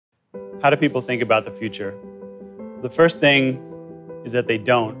How do people think about the future? The first thing is that they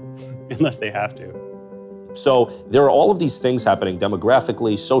don't, unless they have to. So there are all of these things happening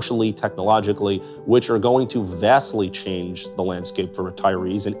demographically, socially, technologically, which are going to vastly change the landscape for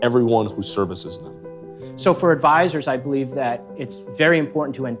retirees and everyone who services them. So for advisors, I believe that it's very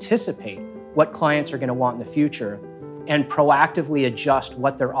important to anticipate what clients are going to want in the future and proactively adjust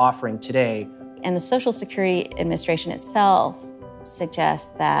what they're offering today. And the Social Security Administration itself suggests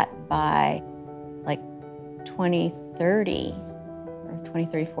that by like 2030 or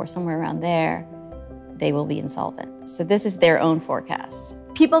 2034, somewhere around there, they will be insolvent. So this is their own forecast.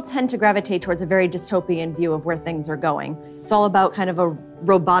 People tend to gravitate towards a very dystopian view of where things are going. It's all about kind of a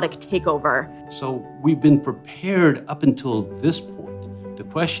robotic takeover. So we've been prepared up until this point. The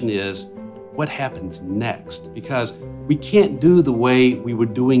question is, what happens next? Because we can't do the way we were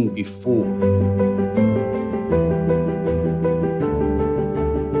doing before.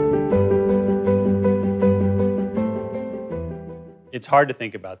 It's hard to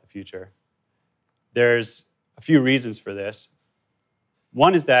think about the future. There's a few reasons for this.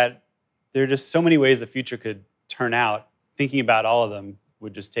 One is that there are just so many ways the future could turn out. Thinking about all of them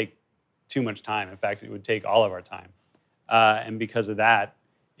would just take too much time. In fact, it would take all of our time. And because of that,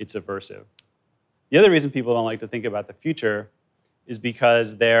 it's aversive. The other reason people don't like to think about the future is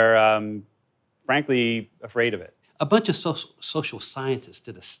because they're, frankly, afraid of it. A bunch of social scientists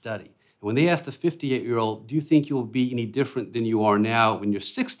did a study. And when they asked a 58-year-old, do you think you'll be any different than you are now when you're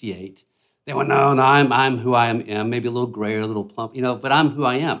 68? They went, no, I'm who I am, maybe a little grayer, a little plump, but I'm who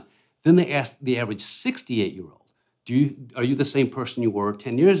I am. Then they asked the average 68-year-old, are you the same person you were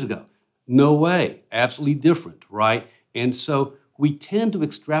 10 years ago? No way, absolutely different, right? And so we tend to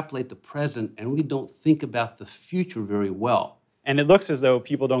extrapolate the present and really don't think about the future very well. And it looks as though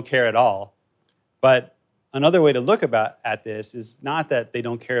people don't care at all. But another way to look at this is not that they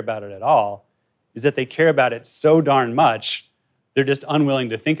don't care about it at all, is that they care about it so darn much, they're just unwilling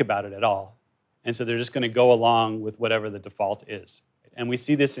to think about it at all. And so they're just going to go along with whatever the default is. And we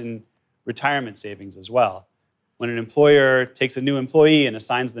see this in retirement savings as well. When an employer takes a new employee and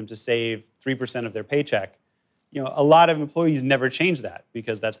assigns them to save 3% of their paycheck, a lot of employees never change that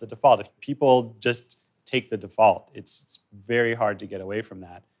because that's the default. If people just take the default, it's very hard to get away from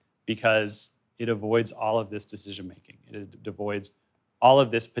that because it avoids all of this decision making. It avoids all of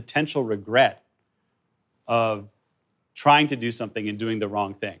this potential regret of trying to do something and doing the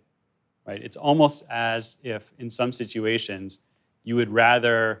wrong thing, right? It's almost as if in some situations you would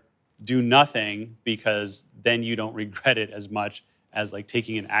rather do nothing because then you don't regret it as much as like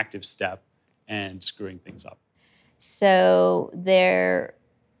taking an active step and screwing things up. So there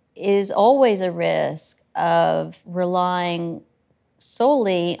is always a risk of relying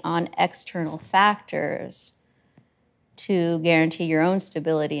solely on external factors to guarantee your own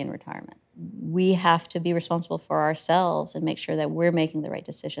stability in retirement. We have to be responsible for ourselves and make sure that we're making the right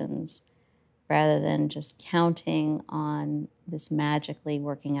decisions rather than just counting on this magically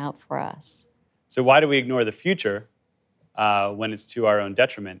working out for us. So why do we ignore the future when it's to our own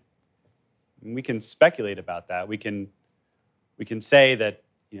detriment? We can speculate about that. We can say that,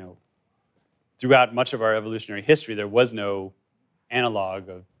 throughout much of our evolutionary history, there was no analog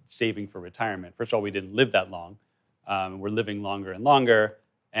of saving for retirement. First of all, we didn't live that long. We're living longer and longer.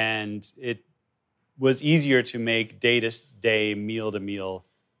 And it was easier to make day-to-day, meal-to-meal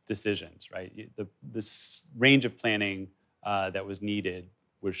decisions, right? This range of planning that was needed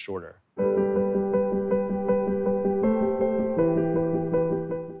was shorter.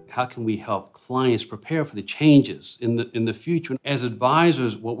 How can we help clients prepare for the changes in the future? As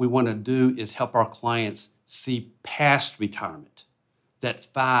advisors, what we want to do is help our clients see past retirement, that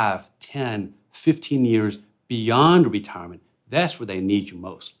 5, 10, 15 years beyond retirement. That's where they need you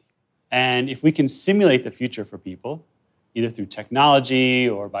mostly. And if we can simulate the future for people, either through technology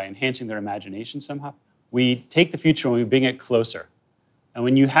or by enhancing their imagination somehow, we take the future and we bring it closer. And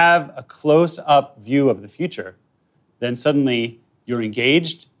when you have a close-up view of the future, then suddenly you're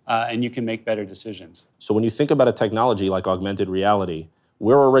engaged and you can make better decisions. So when you think about a technology like augmented reality,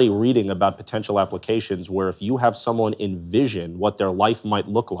 we're already reading about potential applications where if you have someone envision what their life might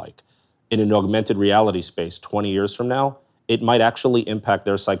look like in an augmented reality space 20 years from now, it might actually impact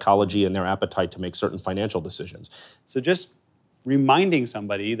their psychology and their appetite to make certain financial decisions. So just reminding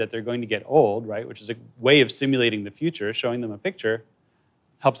somebody that they're going to get old, right, which is a way of simulating the future, showing them a picture,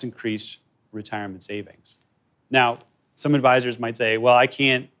 helps increase retirement savings. Now, some advisors might say, well, I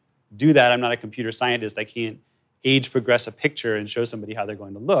can't do that. I'm not a computer scientist. I can't age progress a picture and show somebody how they're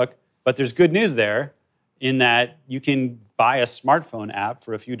going to look. But there's good news there in that you can buy a smartphone app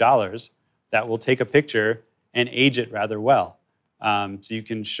for a few dollars that will take a picture and age it rather well. So you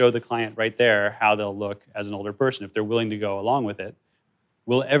can show the client right there how they'll look as an older person if they're willing to go along with it.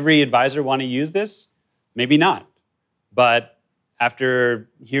 Will every advisor want to use this? Maybe not. But after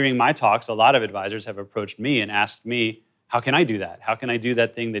hearing my talks, a lot of advisors have approached me and asked me, how can I do that? How can I do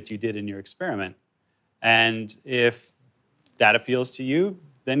that thing that you did in your experiment? And if that appeals to you,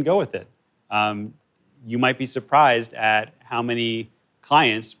 then go with it. You might be surprised at how many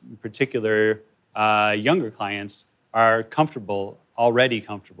clients, in particular younger clients, are already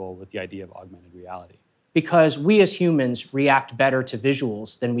comfortable with the idea of augmented reality. Because we as humans react better to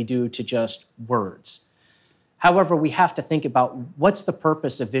visuals than we do to just words. However, we have to think about what's the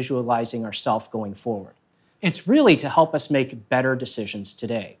purpose of visualizing ourselves going forward. It's really to help us make better decisions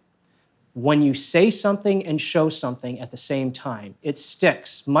today. When you say something and show something at the same time, it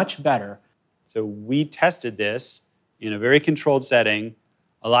sticks much better. So we tested this in a very controlled setting.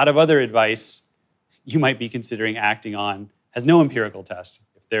 A lot of other advice you might be considering acting on has no empirical test.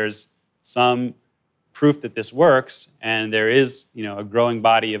 If there's some proof that this works and there is, a growing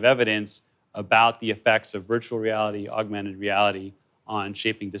body of evidence about the effects of virtual reality, augmented reality on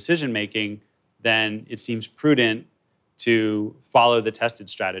shaping decision making, then it seems prudent to follow the tested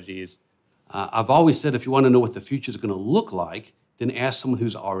strategies. I've always said if you want to know what the future is going to look like, then ask someone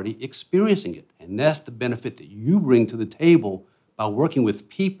who's already experiencing it. And that's the benefit that you bring to the table by working with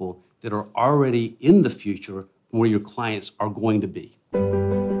people that are already in the future where your clients are going to be.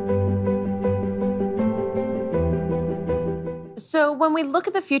 So when we look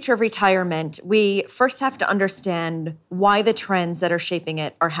at the future of retirement, we first have to understand why the trends that are shaping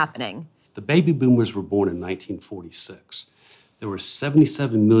it are happening. The baby boomers were born in 1946. There were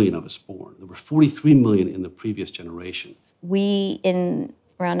 77 million of us born. There were 43 million in the previous generation. In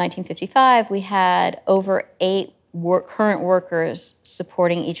around 1955, we had over 8 current workers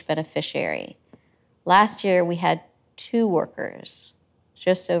supporting each beneficiary. Last year, we had 2 workers,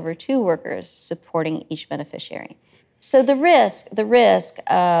 just over 2 workers supporting each beneficiary. So the risk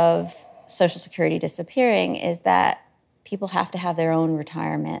of Social Security disappearing is that people have to have their own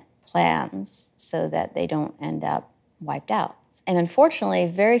retirement plans so that they don't end up wiped out. And unfortunately,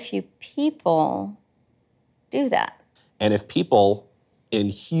 very few people do that. And if people in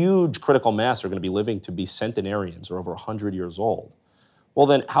huge critical mass are going to be living to be centenarians or over 100 years old, well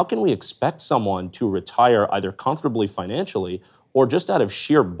then how can we expect someone to retire either comfortably financially or just out of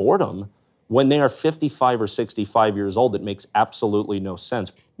sheer boredom when they are 55 or 65 years old? It makes absolutely no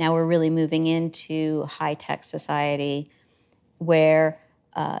sense. Now we're really moving into high-tech society where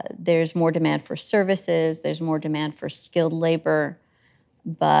there's more demand for services, there's more demand for skilled labor,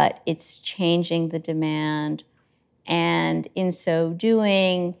 but it's changing the demand, and in so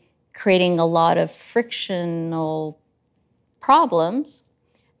doing, creating a lot of frictional problems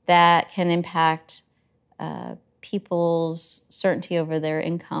that can impact people's certainty over their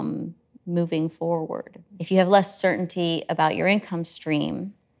income moving forward. If you have less certainty about your income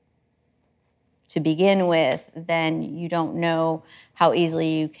stream to begin with, then you don't know how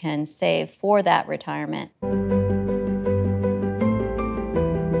easily you can save for that retirement.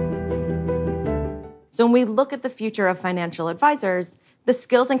 So when we look at the future of financial advisors, the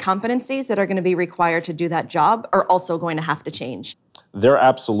skills and competencies that are going to be required to do that job are also going to have to change. There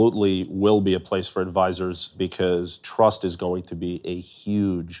absolutely will be a place for advisors because trust is going to be a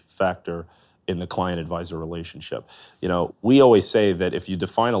huge factor in the client-advisor relationship. We always say that if you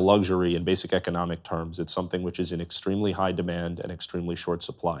define a luxury in basic economic terms, it's something which is in extremely high demand and extremely short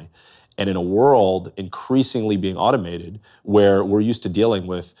supply. And in a world increasingly being automated, where we're used to dealing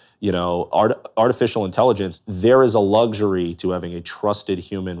with, artificial intelligence, there is a luxury to having a trusted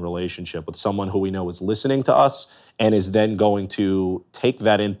human relationship with someone who we know is listening to us and is then going to take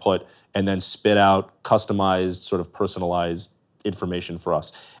that input and then spit out customized, sort of personalized information for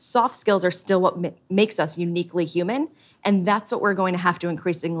us. Soft skills are still what makes us uniquely human, and that's what we're going to have to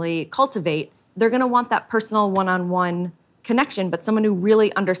increasingly cultivate. They're going to want that personal one-on-one connection, but someone who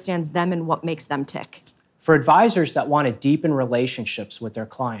really understands them and what makes them tick. For advisors that want to deepen relationships with their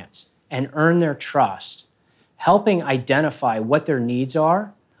clients and earn their trust, helping identify what their needs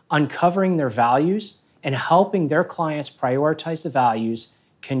are, uncovering their values, and helping their clients prioritize the values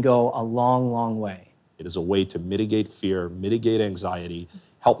can go a long, long way. It is a way to mitigate fear, mitigate anxiety,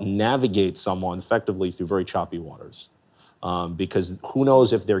 help navigate someone effectively through very choppy waters. Because who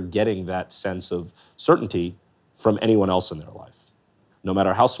knows if they're getting that sense of certainty from anyone else in their life. No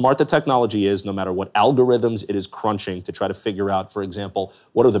matter how smart the technology is, no matter what algorithms it is crunching to try to figure out, for example,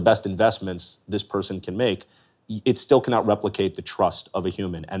 what are the best investments this person can make, it still cannot replicate the trust of a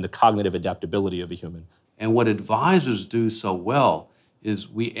human and the cognitive adaptability of a human. And what advisors do so well is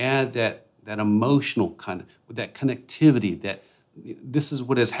we add that emotional kind of, that connectivity, this is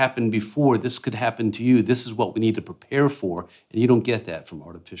what has happened before, this could happen to you, this is what we need to prepare for, and you don't get that from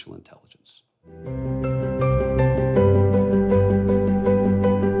artificial intelligence.